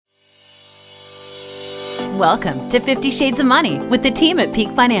Welcome to 50 Shades of Money with the team at Peak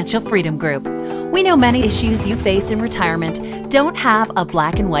Financial Freedom Group. We know many issues you face in retirement don't have a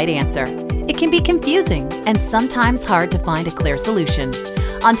black and white answer. It can be confusing and sometimes hard to find a clear solution.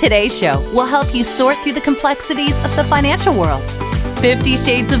 On today's show, we'll help you sort through the complexities of the financial world. 50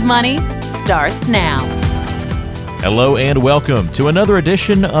 Shades of Money starts now. Hello and welcome to another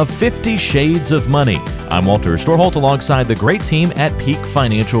edition of 50 Shades of Money. I'm Walter Storholt alongside the great team at Peak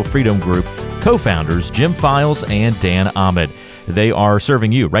Financial Freedom Group, co-founders Jim Files and Dan Ahmed. They are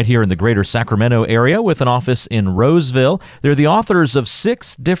serving you right here in the greater Sacramento area with an office in Roseville. They're the authors of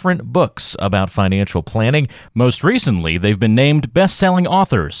 6 different books about financial planning. Most recently, they've been named best-selling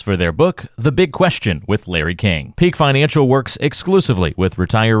authors for their book, The Big Question with Larry King. Peak Financial works exclusively with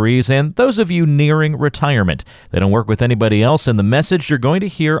retirees and those of you nearing retirement. They don't work with anybody else, and the message you're going to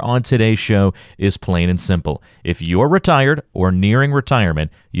hear on today's show is plain and simple. If you're retired or nearing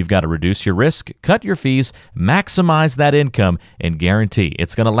retirement, you've got to reduce your risk, cut your fees, maximize that income, and guarantee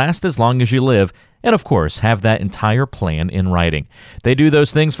it's going to last as long as you live, and of course, have that entire plan in writing. They do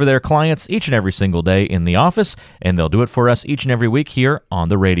those things for their clients each and every single day in the office, and they'll do it for us each and every week here on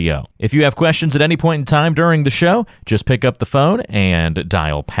the radio. If you have questions at any point in time during the show, just pick up the phone and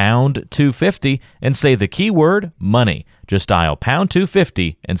dial pound 250 and say the keyword money. Just dial pound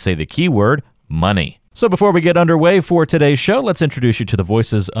 250 and say the keyword money. So before we get underway for today's show, let's introduce you to the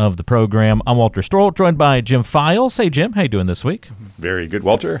voices of the program. I'm Walter Storholt, joined by Jim Files. Hey, Jim. How you doing this week? Very good,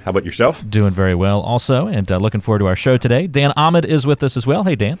 Walter. How about yourself? Doing very well also, and looking forward to our show today. Dan Ahmed is with us as well.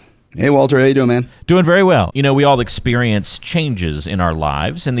 Hey, Dan. Hey, Walter. How you doing, man? Doing very well. You know, we all experience changes in our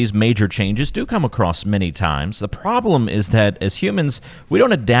lives, and these major changes do come across many times. The problem is that as humans, we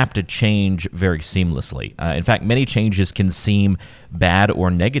don't adapt to change very seamlessly. In fact, many changes can seem bad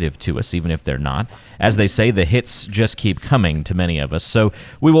or negative to us, even if they're not. As they say, the hits just keep coming to many of us. So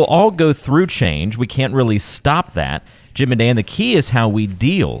we will all go through change. We can't really stop that. Jim and Dan, the key is how we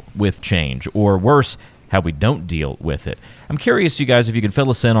deal with change, or worse, how we don't deal with it. I'm curious, you guys, if you could fill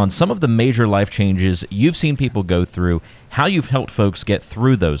us in on some of the major life changes you've seen people go through, how you've helped folks get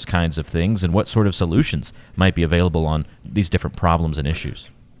through those kinds of things, and what sort of solutions might be available on these different problems and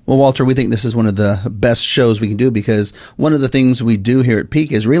issues. Well, Walter, we think this is one of the best shows we can do because one of the things we do here at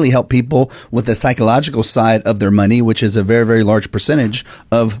Peak is really help people with the psychological side of their money, which is a very, very large percentage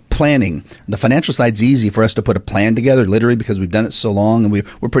of planning. The financial side's easy for us to put a plan together, literally, because we've done it so long and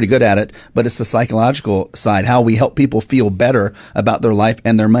we're pretty good at it. But it's the psychological side, how we help people feel better about their life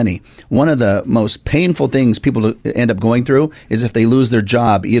and their money. One of the most painful things people end up going through is if they lose their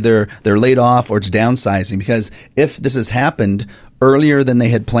job. Either they're laid off or it's downsizing, because if this has happened earlier than they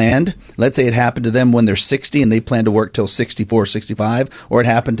had planned, let's say it happened to them when they're 60 and they plan to work till 64, 65, or it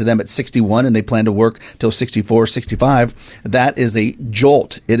happened to them at 61 and they plan to work till 64, 65, that is a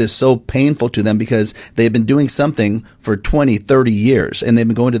jolt. It is so painful to them because they've been doing something for 20, 30 years, and they've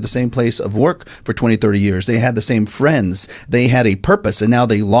been going to the same place of work for 20, 30 years. They had the same friends. They had a purpose, and now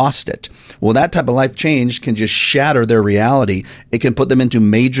they lost it. Well, that type of life change can just shatter their reality. It can put them into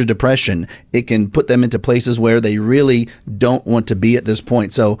major depression. It can put them into places where they really don't want to be at this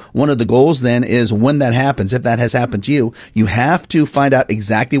point. So one of the goals then is when that happens, if that has happened to you, you have to find out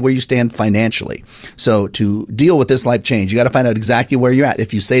exactly where you stand financially. So to deal with this life change, you got to find out exactly where you're at.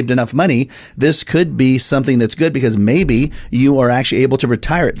 If you saved enough money, this could be something that's good because maybe you are actually able to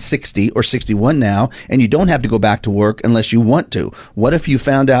retire at 60 or 61 now, and you don't have to go back to work unless you want to. What if you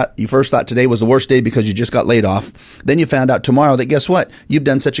found out you first thought today was the worst day because you just got laid off? Then you found out tomorrow that guess what? You've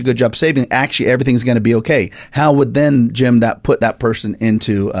done such a good job saving. Actually, everything's going to be okay. How would then, Jim, that put that person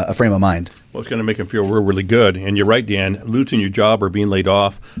into a frame of mind? Well, it's going to make them feel really good. And you're right, Dan, losing your job or being laid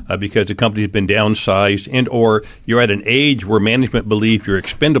off because the company's been downsized, and or you're at an age where management believes you're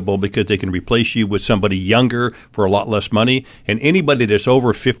expendable because they can replace you with somebody younger for a lot less money. And anybody that's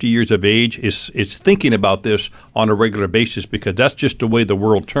over 50 years of age is thinking about this on a regular basis because that's just the way the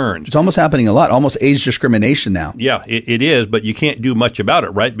world turns. It's almost happening a lot, almost age discrimination now. Yeah, it is, but you can't do much about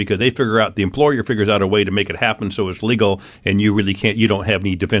it, right? Because the employer figures out a way to make it happen so it's legal, and you really can't, you don't have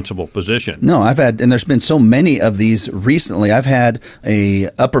any defensible position. No, and there's been so many of these recently. I've had a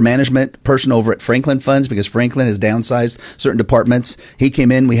upper management person over at Franklin Funds because Franklin has downsized certain departments. He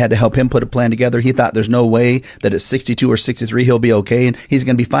came in, we had to help him put a plan together. He thought there's no way that at 62 or 63 he'll be okay and he's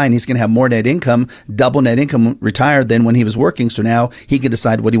going to be fine. He's going to have more net income, double net income retired than when he was working. So now he can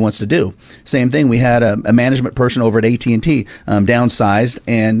decide what he wants to do. Same thing. We had a management person over at AT&T downsized,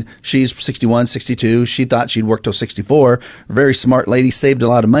 and she's 61, 62. She thought she'd work till 64. Very smart lady, saved a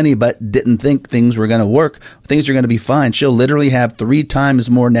lot of money, but didn't didn't think things were going to work. Things are going to be fine. She'll literally have 3 times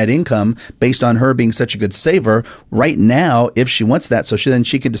more net income based on her being such a good saver right now if she wants that. So then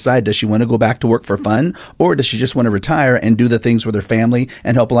she can decide, does she want to go back to work for fun, or does she just want to retire and do the things with her family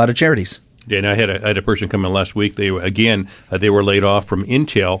and help a lot of charities? Yeah, and I had a person come in last week. They were laid off from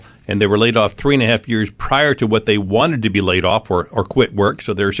Intel, and they were laid off 3.5 years prior to what they wanted to be laid off or quit work.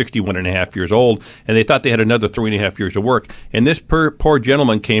 So they're 61.5 years old, and they thought they had another 3.5 years of work. And this poor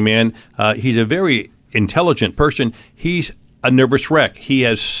gentleman came in. He's a very intelligent person. He's a nervous wreck. He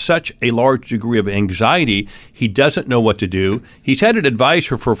has such a large degree of anxiety. He doesn't know what to do. He's had an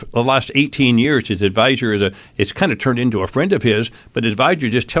advisor for the last 18 years. His advisor it's kind of turned into a friend of his, but his advisor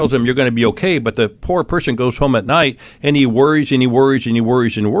just tells him you're going to be okay. But the poor person goes home at night and he worries and he worries and he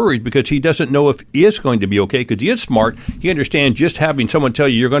worries and worries because he doesn't know if he is going to be okay, because he is smart. He understands just having someone tell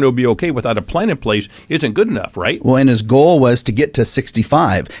you you're going to be okay without a plan in place isn't good enough, right? Well, and his goal was to get to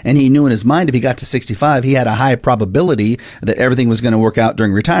 65, and he knew in his mind if he got to 65, he had a high probability that everything was going to work out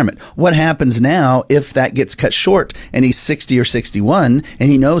during retirement. What happens now if that gets cut short and he's 60 or 61 and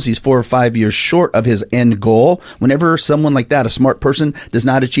he knows he's 4 or 5 years short of his end goal? Whenever someone like that, a smart person, does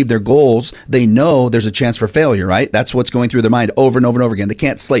not achieve their goals, they know there's a chance for failure, right? That's what's going through their mind over and over and over again. They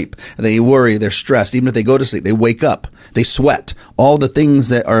can't sleep. They worry. They're stressed. Even if they go to sleep, they wake up. They sweat. All the things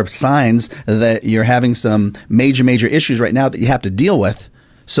that are signs that you're having some major issues right now that you have to deal with,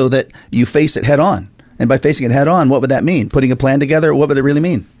 so that you face it head on. And by facing it head on, what would that mean? Putting a plan together? What would it really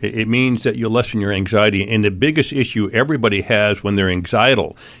mean? It means that you'll lessen your anxiety. And the biggest issue everybody has when they're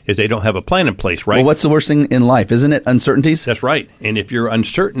anxiety is they don't have a plan in place, right? Well, what's the worst thing in life? Isn't it uncertainties? That's right. And if you're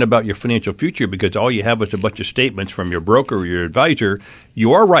uncertain about your financial future because all you have is a bunch of statements from your broker or your advisor,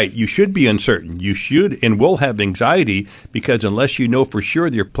 you are right. You should be uncertain. You should and will have anxiety, because unless you know for sure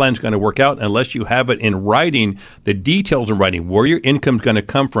that your plan's going to work out, unless you have it in writing, the details in writing, where your income's going to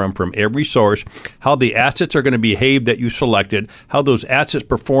come from every source, how the assets are going to behave that you selected, how those assets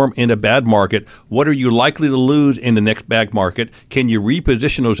perform in a bad market, what are you likely to lose in the next bad market, can you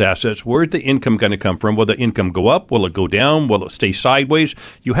reposition those assets, where's the income going to come from, will the income go up, will it go down, will it stay sideways?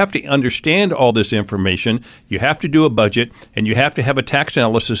 You have to understand all this information, you have to do a budget, and you have to have a tax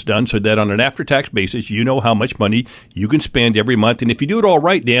analysis done so that on an after-tax basis you know how much money you can spend every month. And if you do it all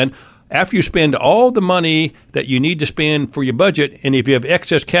right, Dan, after you spend all the money that you need to spend for your budget, and if you have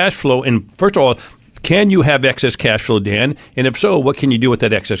excess cash flow, and first of all, can you have excess cash flow, Dan? And if so, what can you do with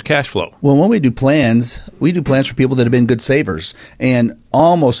that excess cash flow? Well, when we do plans for people that have been good savers. And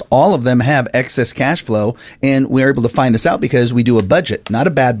almost all of them have excess cash flow. And we're able to find this out because we do a budget, not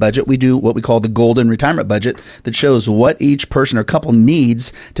a bad budget. We do what we call the golden retirement budget that shows what each person or couple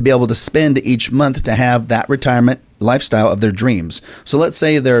needs to be able to spend each month to have that retirement lifestyle of their dreams. So let's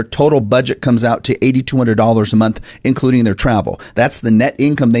say their total budget comes out to $8,200 a month, including their travel. That's the net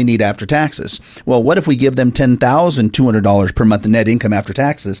income they need after taxes. Well, what if we give them $10,200 per month in net income after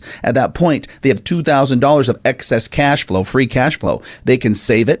taxes? At that point, they have $2,000 of excess cash flow, free cash flow. They can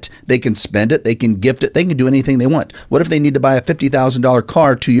save it, they can spend it, they can gift it, they can do anything they want. What if they need to buy a $50,000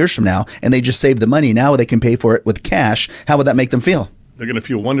 car 2 years from now and they just save the money? Now they can pay for it with cash. How would that make them feel? They're going to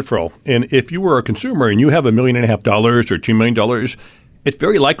feel wonderful. And if you were a consumer and you have $1.5 million or $2 million, it's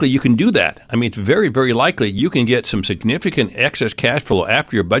very likely you can do that. I mean, it's very, very likely you can get some significant excess cash flow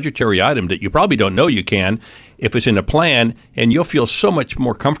after your budgetary item that you probably don't know you can if it's in a plan, and you'll feel so much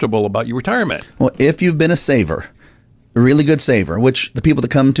more comfortable about your retirement. Well, if you've been a saver, a really good saver, which the people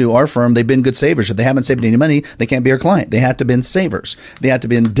that come to our firm, they've been good savers. If they haven't saved any money, they can't be our client. They have to have been savers. They have to have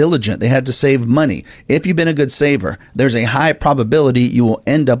been diligent. They had to save money. If you've been a good saver, there's a high probability you will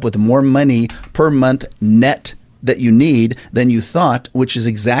end up with more money per month net that you need than you thought, which is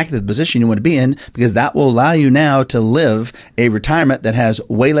exactly the position you want to be in, because that will allow you now to live a retirement that has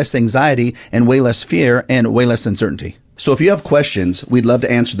way less anxiety and way less fear and way less uncertainty. So if you have questions, we'd love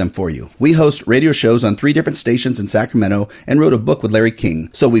to answer them for you. We host radio shows on 3 different stations in Sacramento and wrote a book with Larry King.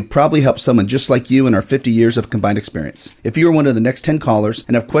 So we probably helped someone just like you in our 50 years of combined experience. If you are one of the next 10 callers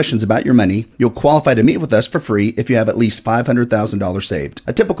and have questions about your money, you'll qualify to meet with us for free if you have at least $500,000 saved.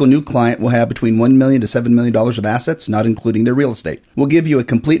 A typical new client will have between $1 million to $7 million of assets, not including their real estate. We'll give you a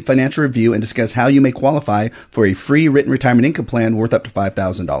complete financial review and discuss how you may qualify for a free written retirement income plan worth up to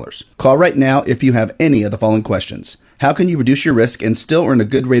 $5,000. Call right now if you have any of the following questions. How can you reduce your risk and still earn a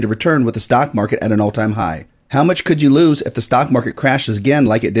good rate of return with the stock market at an all-time high? How much could you lose if the stock market crashes again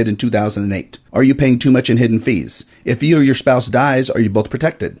like it did in 2008? Are you paying too much in hidden fees? If you or your spouse dies, are you both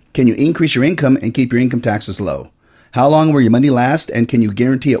protected? Can you increase your income and keep your income taxes low? How long will your money last, and can you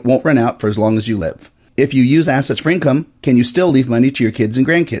guarantee it won't run out for as long as you live? If you use assets for income, can you still leave money to your kids and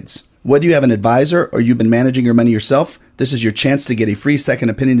grandkids? Whether you have an advisor or you've been managing your money yourself, this is your chance to get a free second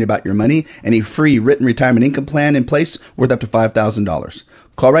opinion about your money and a free written retirement income plan in place worth up to $5,000.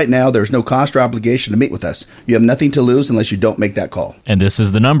 Call right now. There's no cost or obligation to meet with us. You have nothing to lose unless you don't make that call. And this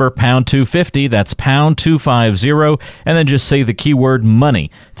is the number, pound 250. That's pound 250. And then just say the keyword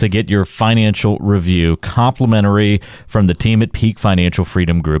money to get your financial review complimentary from the team at Peak Financial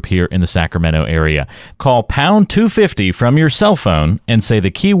Freedom Group here in the Sacramento area. Call pound 250 from your cell phone and say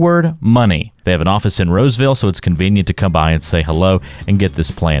the keyword money. They have an office in Roseville, so it's convenient to come by and say hello and get this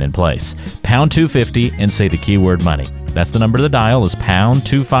plan in place. Pound 250 and say the keyword money. That's the number to dial is pound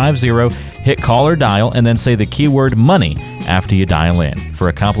 250. Hit call or dial and then say the keyword money after you dial in. For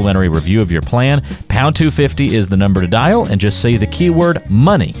a complimentary review of your plan, pound 250 is the number to dial and just say the keyword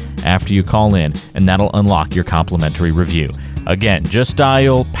money after you call in, and that'll unlock your complimentary review. Again, just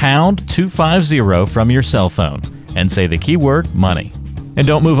dial pound 250 from your cell phone and say the keyword money. And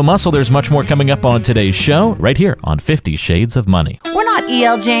don't move a muscle. There's much more coming up on today's show right here on 50 Shades of Money. We're not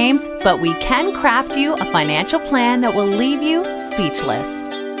E.L. James, but we can craft you a financial plan that will leave you speechless.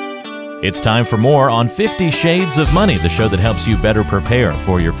 It's time for more on 50 Shades of Money, the show that helps you better prepare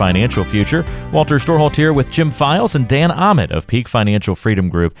for your financial future. Walter Storholt here with Jim Files and Dan Ahmed of Peak Financial Freedom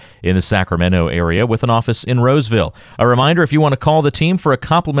Group in the Sacramento area with an office in Roseville. A reminder, if you want to call the team for a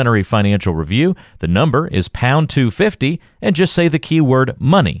complimentary financial review, the number is pound 250 and just say the keyword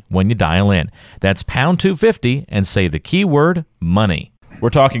money when you dial in. That's pound 250 and say the keyword money. We're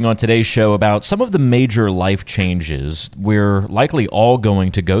talking on today's show about some of the major life changes we're likely all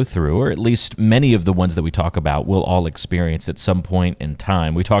going to go through, or at least many of the ones that we talk about will all experience at some point in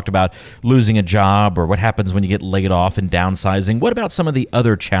time. We talked about losing a job or what happens when you get laid off and downsizing. What about some of the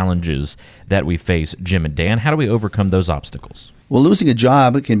other challenges that we face, Jim and Dan? How do we overcome those obstacles? Well, losing a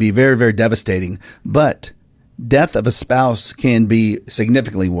job can be very, very devastating, but death of a spouse can be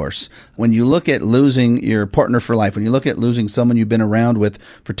significantly worse. When you look at losing your partner for life, when you look at losing someone you've been around with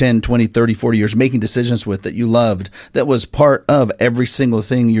for 10, 20, 30, 40 years, making decisions with that you loved, that was part of every single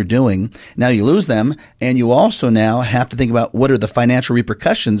thing you're doing, now you lose them, and you also now have to think about what are the financial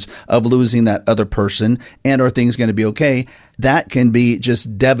repercussions of losing that other person, and are things going to be okay? That can be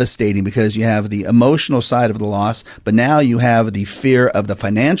just devastating because you have the emotional side of the loss, but now you have the fear of the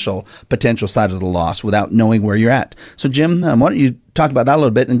financial potential side of the loss without knowing where you're at. So, Jim, why don't you talk about that a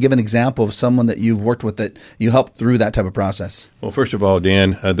little bit and give an example of someone that you've worked with that you helped through that type of process? Well, first of all,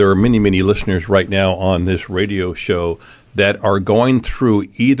 Dan, there are many, many listeners right now on this radio show that are going through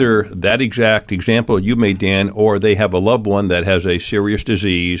either that exact example you made, Dan, or they have a loved one that has a serious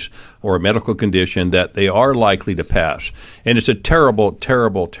disease or a medical condition that they are likely to pass. And it's a terrible,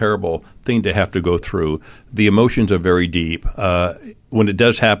 terrible, terrible thing to have to go through. The emotions are very deep. When it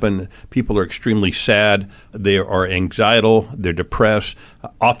does happen, people are extremely sad. They are anxiety. They're depressed.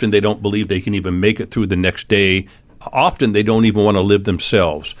 Often they don't believe they can even make it through the next day. Often they don't even want to live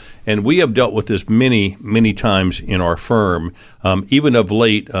themselves. And we have dealt with this many, many times in our firm. Even of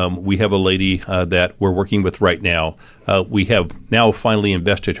late, we have a lady that we're working with right now. We have now finally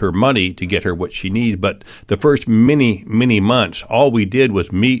invested her money to get her what she needs. But the first many, many months, all we did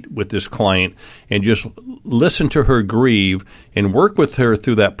was meet with this client and just listen to her grieve and work with her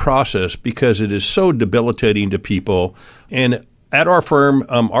through that process because it is so debilitating to people. And at our firm,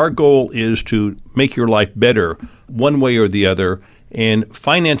 our goal is to make your life better one way or the other, and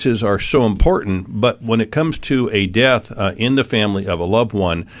finances are so important. But when it comes to a death in the family of a loved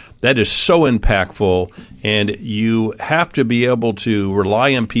one, that is so impactful, and you have to be able to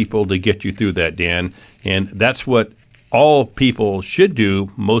rely on people to get you through that, Dan. And that's what all people should do.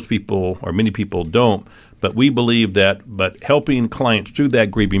 Most people, or many people, don't. But we believe that helping clients through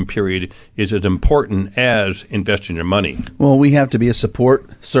that grieving period is as important as investing your money. Well, we have to be a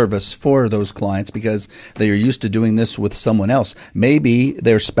support service for those clients because they are used to doing this with someone else. Maybe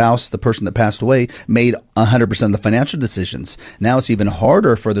their spouse, the person that passed away, made 100% of the financial decisions. Now it's even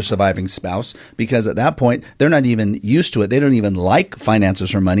harder for the surviving spouse because at that point, they're not even used to it. They don't even like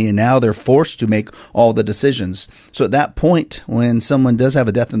finances or money, and now they're forced to make all the decisions. So at that point, when someone does have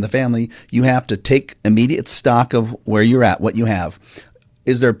a death in the family, you have to take immediate stock of where you're at, what you have.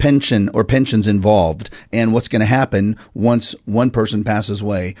 Is there pension or pensions involved? And what's going to happen once one person passes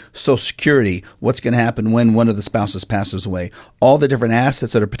away? Social Security, what's going to happen when one of the spouses passes away? All the different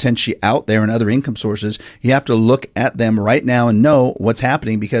assets that are potentially out there and other income sources, you have to look at them right now and know what's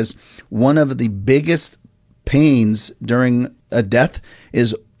happening, because one of the biggest pains during a death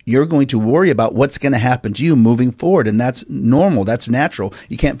is you're going to worry about what's going to happen to you moving forward. And that's normal. That's natural.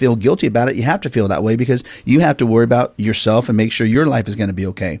 You can't feel guilty about it. You have to feel that way because you have to worry about yourself and make sure your life is going to be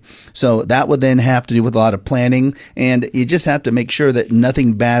okay. So that would then have to do with a lot of planning. And you just have to make sure that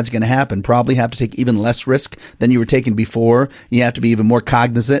nothing bad's going to happen. Probably have to take even less risk than you were taking before. You have to be even more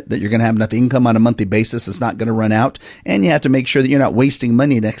cognizant that you're going to have enough income on a monthly basis that's not going to run out. And you have to make sure that you're not wasting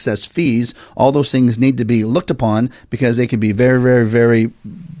money in excess fees. All those things need to be looked upon because they can be very, very, very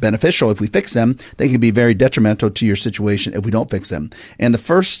beneficial if we fix them. They can be very detrimental to your situation if we don't fix them. And the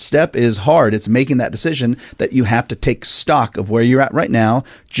first step is hard. It's making that decision that you have to take stock of where you're at right now,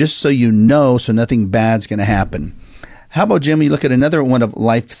 just so you know, so nothing bad's going to happen. How about, Jim, you look at another one of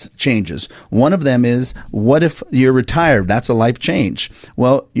life's changes. One of them is, what if you're retired? That's a life change.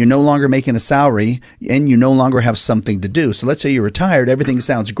 Well, you're no longer making a salary and you no longer have something to do. So let's say you're retired. Everything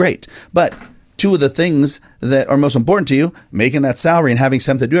sounds great. But two of the things that are most important to you, making that salary and having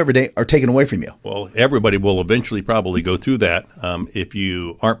something to do every day, are taken away from you. Well, everybody will eventually probably go through that. If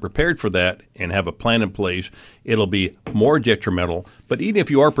you aren't prepared for that and have a plan in place, it'll be more detrimental. But even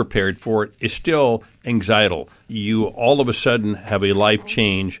if you are prepared for it, it's still anxietal. You all of a sudden have a life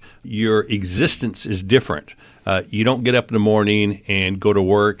change. Your existence is different. You don't get up in the morning and go to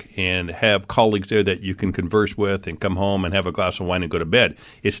work and have colleagues there that you can converse with and come home and have a glass of wine and go to bed.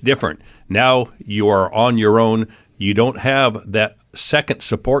 It's different. Now you are on your own. You don't have that second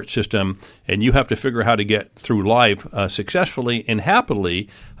support system, and you have to figure out how to get through life successfully and happily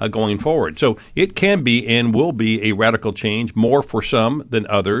going forward. So it can be and will be a radical change, more for some than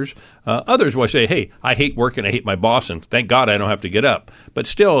others. Others will say, hey, I hate work and I hate my boss, and thank God I don't have to get up. But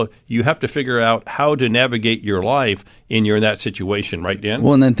still, you have to figure out how to navigate your life and you're in that situation, right, Dan?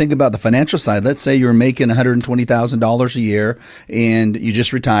 Well, and then think about the financial side. Let's say you're making $120,000 a year and you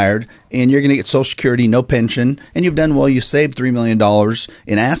just retired and you're going to get Social Security, no pension, and you've done well. You saved $3 million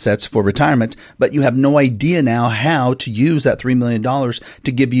in assets for retirement, but you have no idea now how to use that $3 million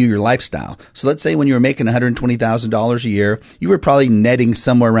to give you your lifestyle. So let's say when you were making $120,000 a year, you were probably netting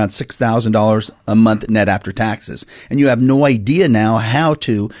somewhere around $6,000 a month net after taxes. And you have no idea now how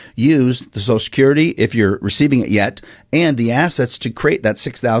to use the Social Security, if you're receiving it yet, and the assets to create that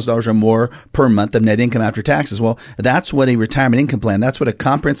 $6,000 or more per month of net income after taxes. Well, that's what a retirement income plan, that's what a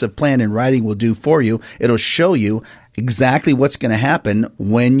comprehensive plan in writing will do for you. It'll show you exactly what's going to happen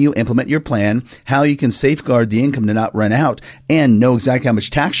when you implement your plan, how you can safeguard the income to not run out, and know exactly how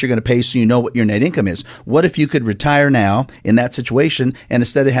much tax you're going to pay so you know what your net income is. What if you could retire now in that situation, and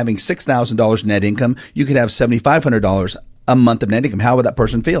instead of having $6,000 net income, you could have $7,500 a month of net income? How would that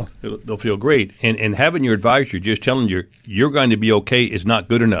person feel? They'll feel great. And having your advisor just telling you you're going to be okay is not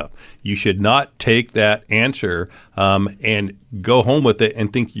good enough. You should not take that answer and go home with it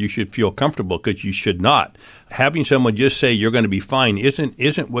and think you should feel comfortable, because you should not. Having someone just say you're going to be fine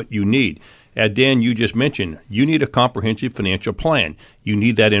isn't what you need. As Dan, you just mentioned, you need a comprehensive financial plan. You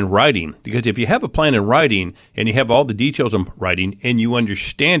need that in writing, because if you have a plan in writing and you have all the details in writing and you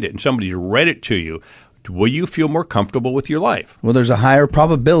understand it and somebody's read it to you, will you feel more comfortable with your life? Well, there's a higher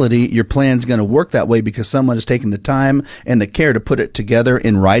probability your plan's going to work that way because someone has taken the time and the care to put it together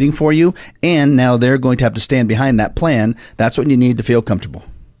in writing for you, and now they're going to have to stand behind that plan. That's what you need to feel comfortable.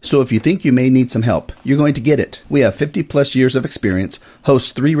 So if you think you may need some help, you're going to get it. We have 50 plus years of experience,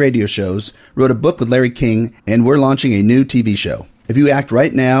 host 3 radio shows, wrote a book with Larry King, and we're launching a new TV show. If you act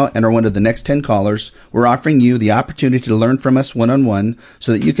right now and are one of the next 10 callers, we're offering you the opportunity to learn from us one-on-one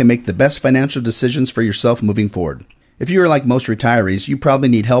so that you can make the best financial decisions for yourself moving forward. If you are like most retirees, you probably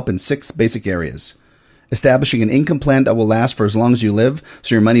need help in 6 basic areas. Establishing an income plan that will last for as long as you live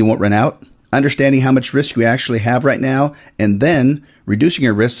so your money won't run out. Understanding how much risk you actually have right now, and then reducing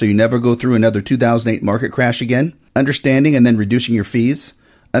your risk so you never go through another 2008 market crash again. Understanding and then reducing your fees.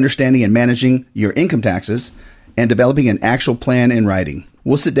 Understanding and managing your income taxes. And developing an actual plan in writing.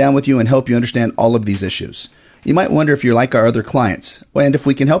 We'll sit down with you and help you understand all of these issues. You might wonder if you're like our other clients, and if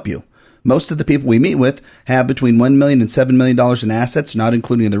we can help you. Most of the people we meet with have between $1 million and $7 million in assets, not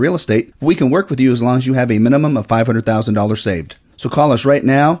including the real estate. We can work with you as long as you have a minimum of $500,000 saved. So call us right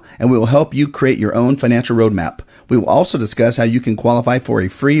now, and we will help you create your own financial roadmap. We will also discuss how you can qualify for a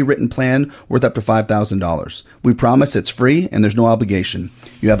free written plan worth up to $5,000. We promise it's free and there's no obligation.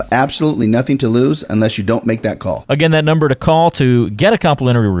 You have absolutely nothing to lose unless you don't make that call. Again, that number to call to get a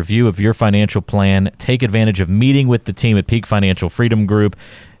complimentary review of your financial plan. Take advantage of meeting with the team at Peak Financial Freedom Group.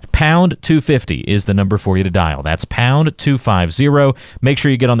 Pound 250 is the number for you to dial. That's pound 250. Make sure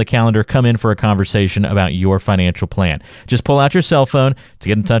you get on the calendar. Come in for a conversation about your financial plan. Just pull out your cell phone to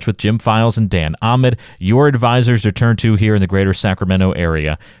get in touch with Jim Files and Dan Ahmed, your advisors to turn to here in the greater Sacramento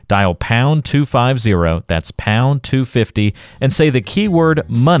area. Dial pound 250. That's pound 250 and say the keyword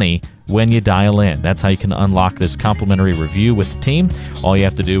money when you dial in. That's how you can unlock this complimentary review with the team. All you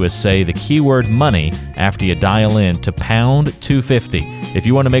have to do is say the keyword money after you dial in to pound 250. If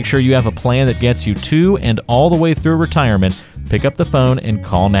you want to make sure you have a plan that gets you to and all the way through retirement, pick up the phone and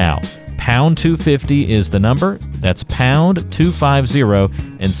call now. Pound 250 is the number. That's pound 250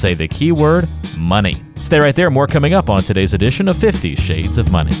 and say the keyword money. Stay right there. More coming up on today's edition of 50 Shades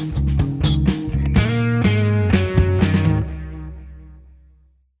of Money.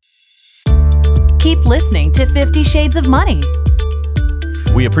 Keep listening to 50 Shades of Money.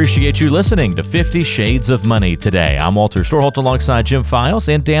 We appreciate you listening to 50 Shades of Money today. I'm Walter Storholt alongside Jim Files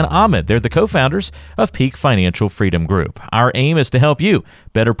and Dan Ahmed. They're the co-founders of Peak Financial Freedom Group. Our aim is to help you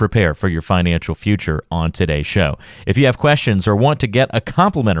better prepare for your financial future on today's show. If you have questions or want to get a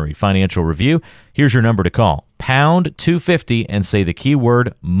complimentary financial review, here's your number to call. Pound 250 and say the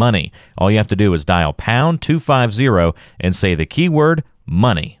keyword money. All you have to do is dial pound 250 and say the keyword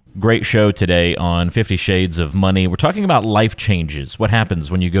money. Great show today on 50 Shades of Money. We're talking about life changes. What happens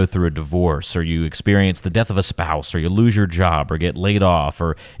when you go through a divorce, or you experience the death of a spouse, or you lose your job, or get laid off,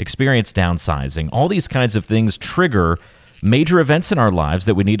 or experience downsizing. All these kinds of things trigger major events in our lives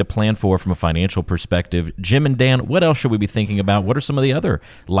that we need to plan for from a financial perspective. Jim and Dan, what else should we be thinking about? What are some of the other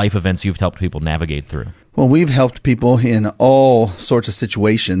life events you've helped people navigate through? Well, we've helped people in all sorts of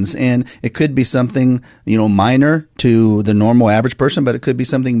situations, and it could be something, minor to the normal average person, but it could be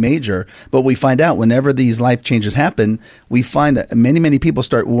something major. But we find out whenever these life changes happen, we find that many people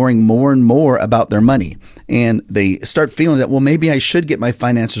start worrying more and more about their money, and they start feeling that, well, maybe I should get my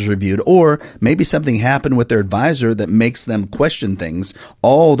finances reviewed, or maybe something happened with their advisor that makes them question things.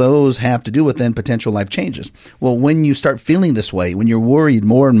 All those have to do with then potential life changes. Well, when you start feeling this way, when you're worried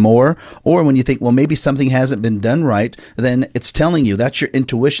more and more, or when you think, well, maybe something hasn't been done right, then it's telling you, that's your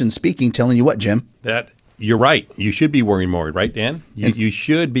intuition speaking, telling you what, Jim? That you're right. You should be worrying more, right, Dan? You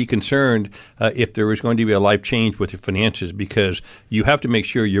should be concerned if there is going to be a life change with your finances, because you have to make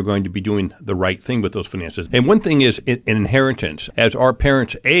sure you're going to be doing the right thing with those finances. And one thing is an inheritance. As our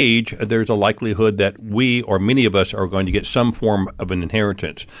parents age, there's a likelihood that we, or many of us, are going to get some form of an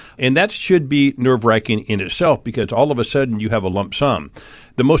inheritance. And that should be nerve-wracking in itself, because all of a sudden you have a lump sum.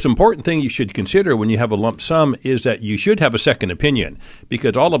 The most important thing you should consider when you have a lump sum is that you should have a second opinion,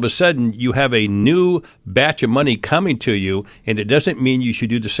 because all of a sudden you have a new batch of money coming to you, and it doesn't mean you should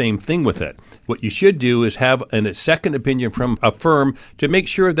do the same thing with it. What you should do is have a second opinion from a firm to make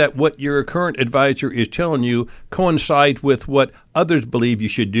sure that what your current advisor is telling you coincides with what others believe you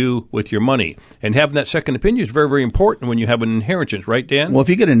should do with your money. And having that second opinion is very, very important when you have an inheritance, right, Dan? Well, if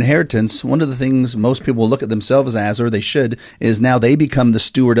you get an inheritance, one of the things most people look at themselves as, or they should, is now they become the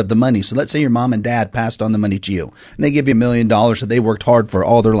steward of the money. So let's say your mom and dad passed on the money to you, and they give you $1 million that they worked hard for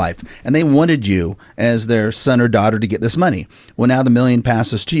all their life, and they wanted you as their son or daughter to get this money. Well, now the $1 million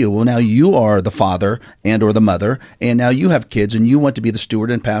passes to you. Well, now you are the father and or the mother, and now you have kids, and you want to be the steward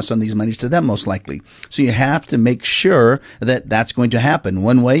and pass on these monies to them, most likely. So you have to make sure that that's going to happen.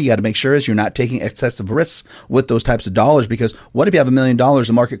 One way you got to make sure is you're not taking excessive risks with those types of dollars, because what if you have $1 million,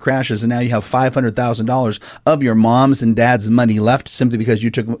 the market crashes, and now you have $500,000 of your mom's and dad's money left simply because you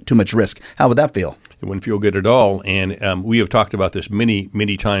took too much risk? How would that feel? It wouldn't feel good at all. And we have talked about this many,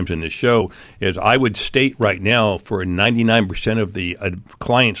 many times in this show, is I would state right now for 99% of the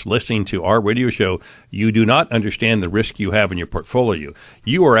clients listening to our radio show, you do not understand the risk you have in your portfolio.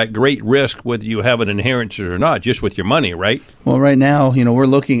 You are at great risk whether you have an inheritance or not, just with your money, right? Well, right now, we're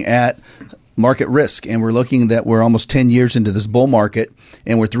looking at market risk, and we're looking that we're almost 10 years into this bull market,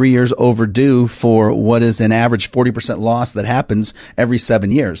 and we're 3 years overdue for what is an average 40% loss that happens every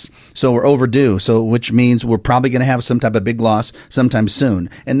 7 years. So we're overdue, which means we're probably going to have some type of big loss sometime soon.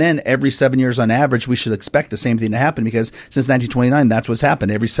 And then every 7 years on average, we should expect the same thing to happen, because since 1929, that's what's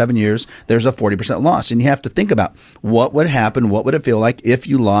happened. Every 7 years, there's a 40% loss. And you have to think about what would happen, what would it feel like if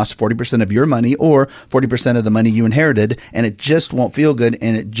you lost 40% of your money or 40% of the money you inherited, and it just won't feel good,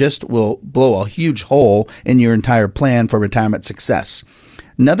 and it just will blow a huge hole in your entire plan for retirement success.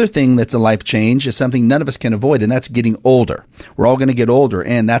 Another thing that's a life change is something none of us can avoid, and that's getting older. We're all going to get older,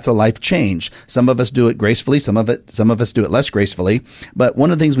 and that's a life change. Some of us do it gracefully, some of us do it less gracefully. But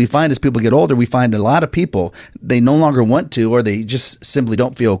one of the things we find as people get older, we find a lot of people, they no longer want to, or they just simply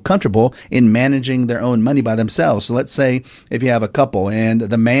don't feel comfortable in managing their own money by themselves. So let's say if you have a couple and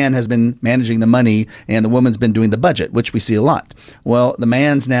the man has been managing the money and the woman's been doing the budget, which we see a lot. Well, the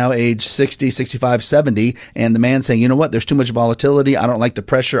man's now age 60, 65, 70, and the man's saying, you know what, there's too much volatility. I don't like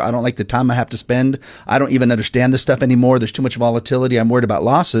the pressure. I don't like the time I have to spend. I don't even understand this stuff anymore. There's too much volatility. I'm worried about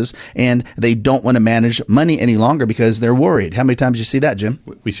losses, and they don't want to manage money any longer because they're worried. How many times do you see that, Jim?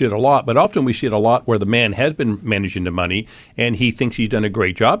 We see it a lot, but often we see it a lot where the man has been managing the money and he thinks he's done a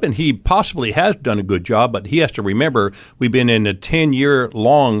great job, and he possibly has done a good job, but he has to remember we've been in a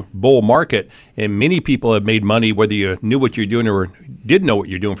 10-year-long bull market, and many people have made money whether you knew what you're doing or didn't know what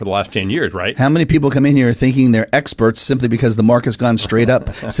you're doing for the last 10 years, right? How many people come in here thinking they're experts simply because the market's gone straight up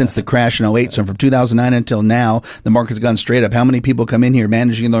since the crash in 2008? So from 2009 until now, the market's gone straight up. How many people come in here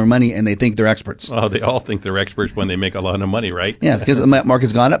managing their money and they think they're experts? Oh, they all think they're experts when they make a lot of money, right? Yeah, because the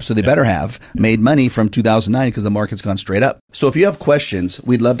market's gone up, so they better have made money from 2009 because the market's gone straight up. So if you have questions,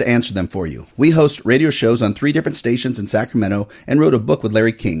 we'd love to answer them for you. We host radio shows on 3 different stations in Sacramento and wrote a book with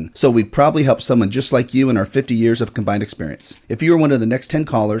Larry King, so we probably helped someone just like you in our 50 years of combined experience. If you are one of the next 10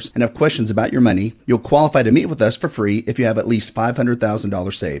 callers and have questions about your money, you'll qualify to meet with us for free if you have at least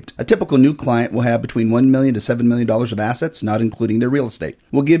 $500,000 saved. A typical new client will have between $1 million to $7 million of assets, not including their real estate.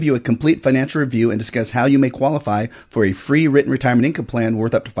 We'll give you a complete financial review and discuss how you may qualify for a free written retirement income plan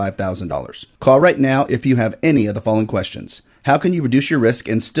worth up to $5,000. Call right now if you have any of the following questions. How can you reduce your risk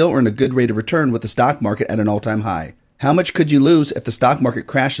and still earn a good rate of return with the stock market at an all-time high? How much could you lose if the stock market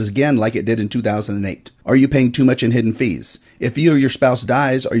crashes again like it did in 2008? Are you paying too much in hidden fees? If you or your spouse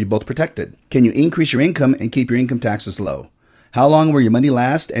dies, are you both protected? Can you increase your income and keep your income taxes low? How long will your money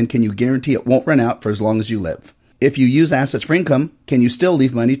last, and can you guarantee it won't run out for as long as you live? If you use assets for income, can you still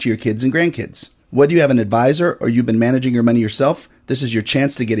leave money to your kids and grandkids? Whether you have an advisor or you've been managing your money yourself, this is your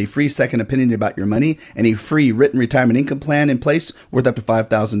chance to get a free second opinion about your money and a free written retirement income plan in place worth up to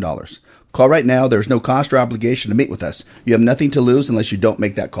 $5,000. Call right now. There's no cost or obligation to meet with us. You have nothing to lose unless you don't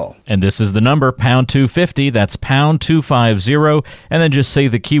make that call. And this is the number, pound 250. That's pound 250. And then just say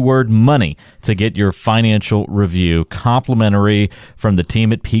the keyword money to get your financial review complimentary from the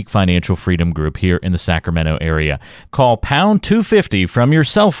team at Peak Financial Freedom Group here in the Sacramento area. Call pound 250 from your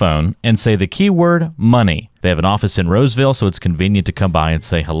cell phone and say the keyword money. They have an office in Roseville, so it's convenient to come by and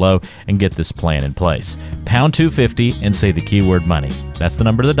say hello and get this plan in place. Pound 250 and say the keyword money. That's the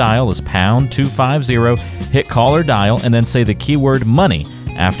number to the dial is pound 250. Hit call or dial and then say the keyword money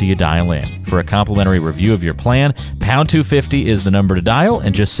after you dial in. For a complimentary review of your plan, pound 250 is the number to dial,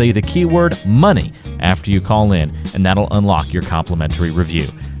 and just say the keyword money after you call in, and that'll unlock your complimentary review.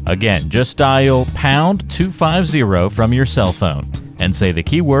 Again, just dial pound 250 from your cell phone and say the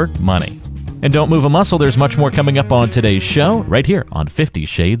keyword money. And don't move a muscle. There's much more coming up on today's show right here on 50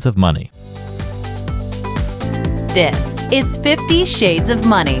 Shades of Money. This is 50 Shades of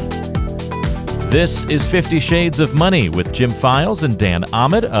Money. This is 50 Shades of Money with Jim Files and Dan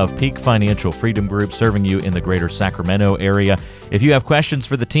Ahmed of Peak Financial Freedom Group, serving you in the greater Sacramento area. If you have questions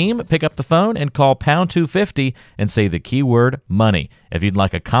for the team, pick up the phone and call pound 250 and say the keyword money. If you'd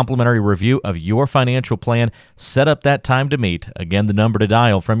like a complimentary review of your financial plan, set up that time to meet. Again, the number to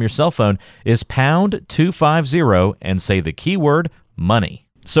dial from your cell phone is pound 250 and say the keyword money.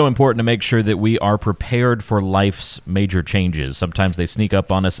 So important to make sure that we are prepared for life's major changes. Sometimes they sneak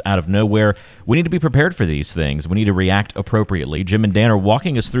up on us out of nowhere. We need to be prepared for these things. We need to react appropriately. Jim and Dan are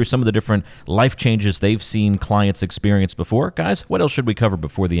walking us through some of the different life changes they've seen clients experience before. Guys, what else should we cover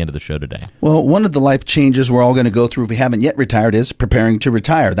before the end of the show today? Well, one of the life changes we're all going to go through if we haven't yet retired is preparing to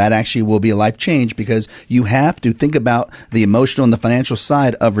retire. That actually will be a life change because you have to think about the emotional and the financial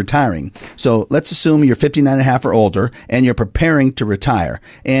side of retiring. So let's assume you're 59 and a half or older and you're preparing to retire.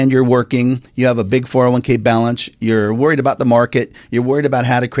 And you're working, you have a big 401k balance, you're worried about the market, you're worried about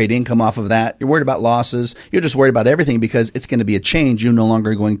how to create income off of that, you're worried about losses, you're just worried about everything because it's going to be a change. You're no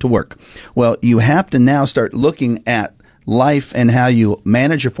longer going to work. Well, you have to now start looking at life and how you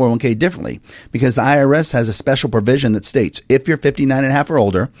manage your 401k differently because the IRS has a special provision that states if you're 59 and a half or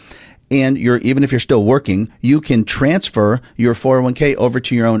older, and even if you're still working, you can transfer your 401k over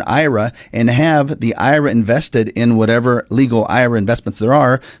to your own IRA and have the IRA invested in whatever legal IRA investments there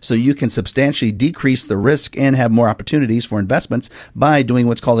are, so you can substantially decrease the risk and have more opportunities for investments by doing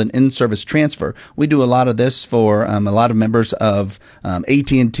what's called an in-service transfer. We do a lot of this for a lot of members of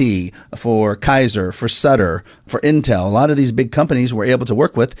AT&T, for Kaiser, for Sutter, for Intel. A lot of these big companies we're able to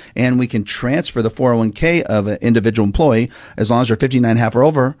work with, and we can transfer the 401k of an individual employee as long as they're 59.5 or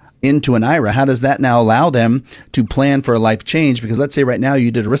over into an IRA. How does that now allow them to plan for a life change? Because let's say right now you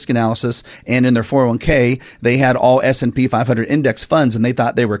did a risk analysis and in their 401k, they had all S&P 500 index funds and they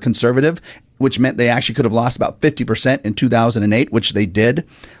thought they were conservative, which meant they actually could have lost about 50% in 2008, which they did.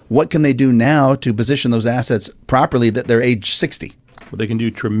 What can they do now to position those assets properly that they're age 60? Well, they can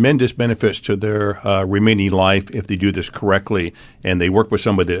do tremendous benefits to their remaining life if they do this correctly, and they work with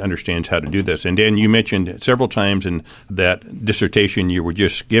somebody that understands how to do this. And Dan, you mentioned several times in that dissertation you were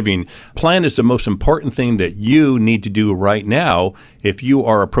just giving, plan is the most important thing that you need to do right now if you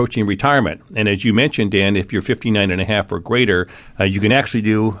are approaching retirement. And as you mentioned, Dan, if you're 59 and a half or greater, you can actually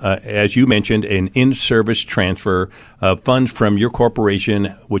do, as you mentioned, an in-service transfer of funds from your corporation,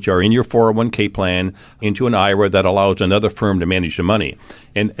 which are in your 401k plan, into an IRA that allows another firm to manage the money.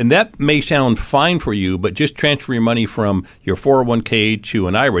 And that may sound fine for you, but just transferring money from your 401k to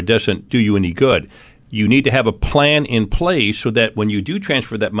an IRA doesn't do you any good. You need to have a plan in place so that when you do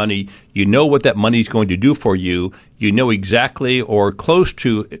transfer that money, you know what that money is going to do for you. You know exactly or close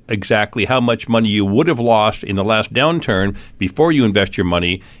to exactly how much money you would have lost in the last downturn before you invest your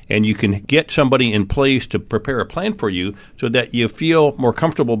money, and you can get somebody in place to prepare a plan for you so that you feel more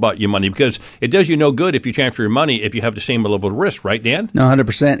comfortable about your money, because it does you no good if you transfer your money if you have the same level of risk, right, Dan? No,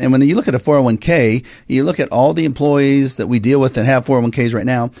 100%. And when you look at a 401k, you look at all the employees that we deal with that have 401ks right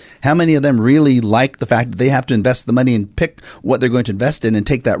now, how many of them really like the fact that they have to invest the money and pick what they're going to invest in and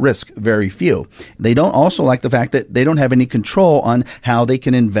take that risk? Very few. They don't also like the fact that they don't have any control on how they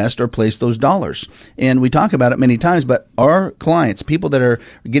can invest or place those dollars. And we talk about it many times, but our clients, people that are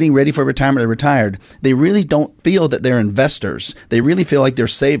getting ready for retirement, they're retired, they really don't feel that they're investors. They really feel like they're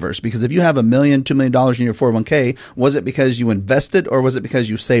savers, because if you have $1 million, $2 million in your 401k, was it because you invested or was it because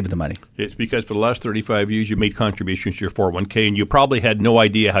you saved the money? It's because for the last 35 years you made contributions to your 401k and you probably had no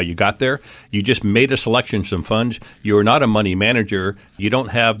idea how you got there. You just made a selection of some funds. You're not a money manager. You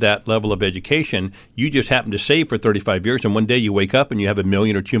don't have that level of education. You just happen to save for 35 years, and one day you wake up and you have $1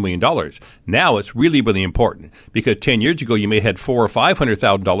 million or $2 million. Now it's really, really important, because 10 years ago you may have $400,000 or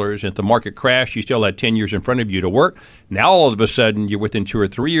 $500,000, and if the market crashed, you still had 10 years in front of you to work. Now all of a sudden you're within 2 or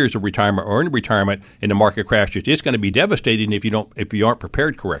 3 years of retirement or in retirement, and the market crashes. It's going to be devastating if you aren't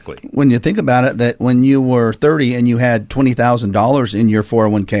prepared correctly. When you think about it, that when you were 30 and you had $20,000 in your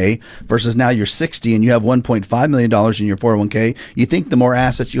 401k versus now you're 60 and you have $1.5 million in your 401k, you think the more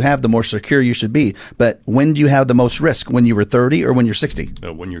assets you have, the more secure you should be. But when do you have the most risk? When you were 30 or when you're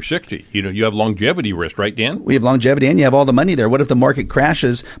 60? When you're 60. You have longevity risk, right, Dan? We have longevity, and you have all the money there. What if the market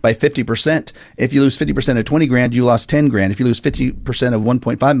crashes by 50%? If you lose 50% of 20 grand, you lost 10 grand. If you lose 50% of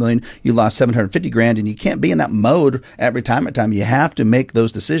 1.5 million, you lost 750 grand. And you can't be in that mode at retirement time. You have to make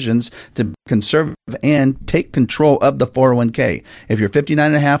those decisions to conserve and take control of the 401k. If you're 59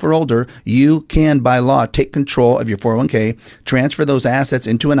 and a half or older, you can, by law, take control of your 401k, transfer those assets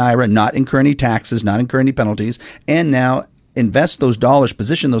into an IRA, not incur any taxes, not incur any penalties, and now invest those dollars,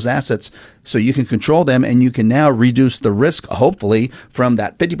 position those assets so you can control them, and you can now reduce the risk, hopefully, from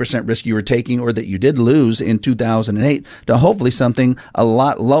that 50% risk you were taking or that you did lose in 2008 to hopefully something a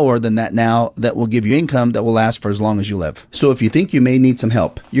lot lower than that now, that will give you income that will last for as long as you live. So if you think you may need some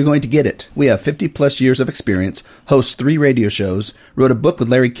help, you're going to get it. We have 50 plus years of experience, host 3 radio shows, wrote a book with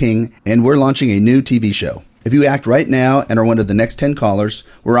Larry King, and we're launching a new TV show. If you act right now and are one of the next 10 callers,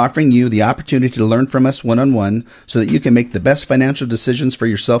 we're offering you the opportunity to learn from us one-on-one so that you can make the best financial decisions for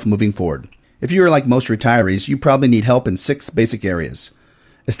yourself moving forward. If you are like most retirees, you probably need help in 6 basic areas.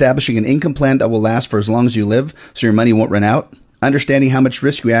 Establishing an income plan that will last for as long as you live so your money won't run out. Understanding how much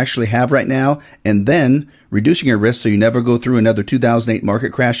risk you actually have right now, and then reducing your risk so you never go through another 2008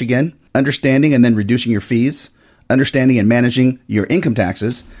 market crash again. Understanding and then reducing your fees. Understanding and managing your income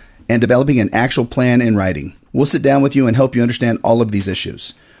taxes. And developing an actual plan in writing. We'll sit down with you and help you understand all of these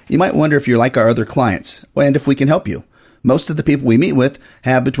issues. You might wonder if you're like our other clients, and if we can help you. Most of the people we meet with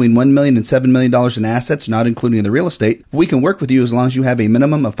have between $1 million and $7 million in assets, not including the real estate. We can work with you as long as you have a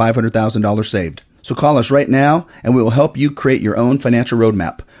minimum of $500,000 saved. So call us right now, and we will help you create your own financial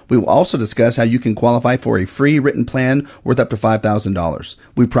roadmap. We will also discuss how you can qualify for a free written plan worth up to $5,000.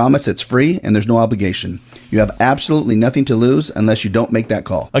 We promise it's free and there's no obligation. You have absolutely nothing to lose unless you don't make that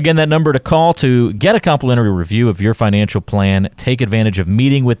call. Again, that number to call to get a complimentary review of your financial plan, take advantage of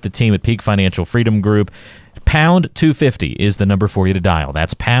meeting with the team at Peak Financial Freedom Group. Pound 250 is the number for you to dial.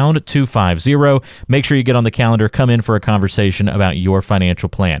 That's pound 250. Make sure you get on the calendar. Come in for a conversation about your financial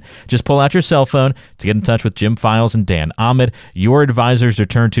plan. Just pull out your cell phone to get in touch with Jim Files and Dan Ahmed, your advisors to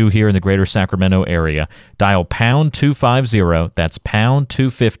turn to here in the greater Sacramento area. Dial pound 250. That's pound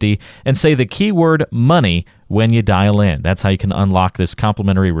 250, and say the keyword money when you dial in. That's how you can unlock this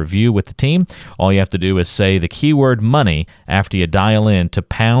complimentary review with the team. All you have to do is say the keyword money after you dial in to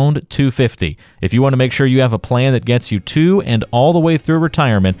pound 250. If you want to make sure you have a plan that gets you to and all the way through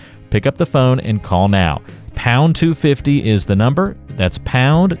retirement, pick up the phone and call now. Pound 250 is the number. That's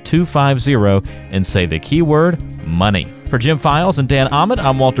pound 250 and say the keyword money. For Jim Files and Dan Ahmed,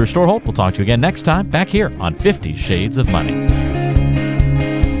 I'm Walter Storholt. We'll talk to you again next time back here on 50 Shades of Money.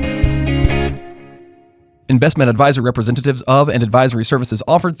 Investment advisor representatives of and advisory services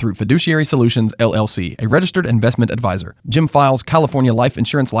offered through Fiduciary Solutions, LLC, a registered investment advisor. Jim Files, California Life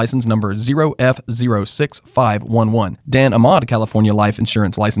Insurance License Number 0F06511. Dan Ahmad, California Life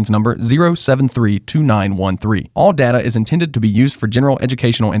Insurance License Number 0732913. All data is intended to be used for general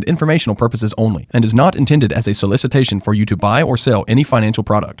educational and informational purposes only, and is not intended as a solicitation for you to buy or sell any financial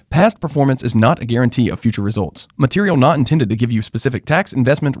product. Past performance is not a guarantee of future results. Material not intended to give you specific tax,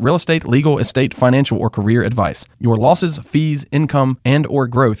 investment, real estate, legal, estate, financial, or career advice. Your losses, fees, income, and or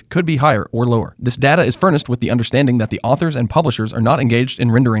growth could be higher or lower. This data is furnished with the understanding that the authors and publishers are not engaged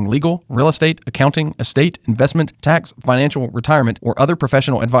in rendering legal, real estate, accounting, estate, investment, tax, financial, retirement, or other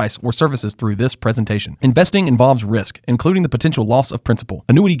professional advice or services through this presentation. Investing involves risk, including the potential loss of principal.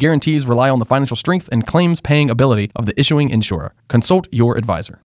 Annuity guarantees rely on the financial strength and claims paying ability of the issuing insurer. Consult your advisor.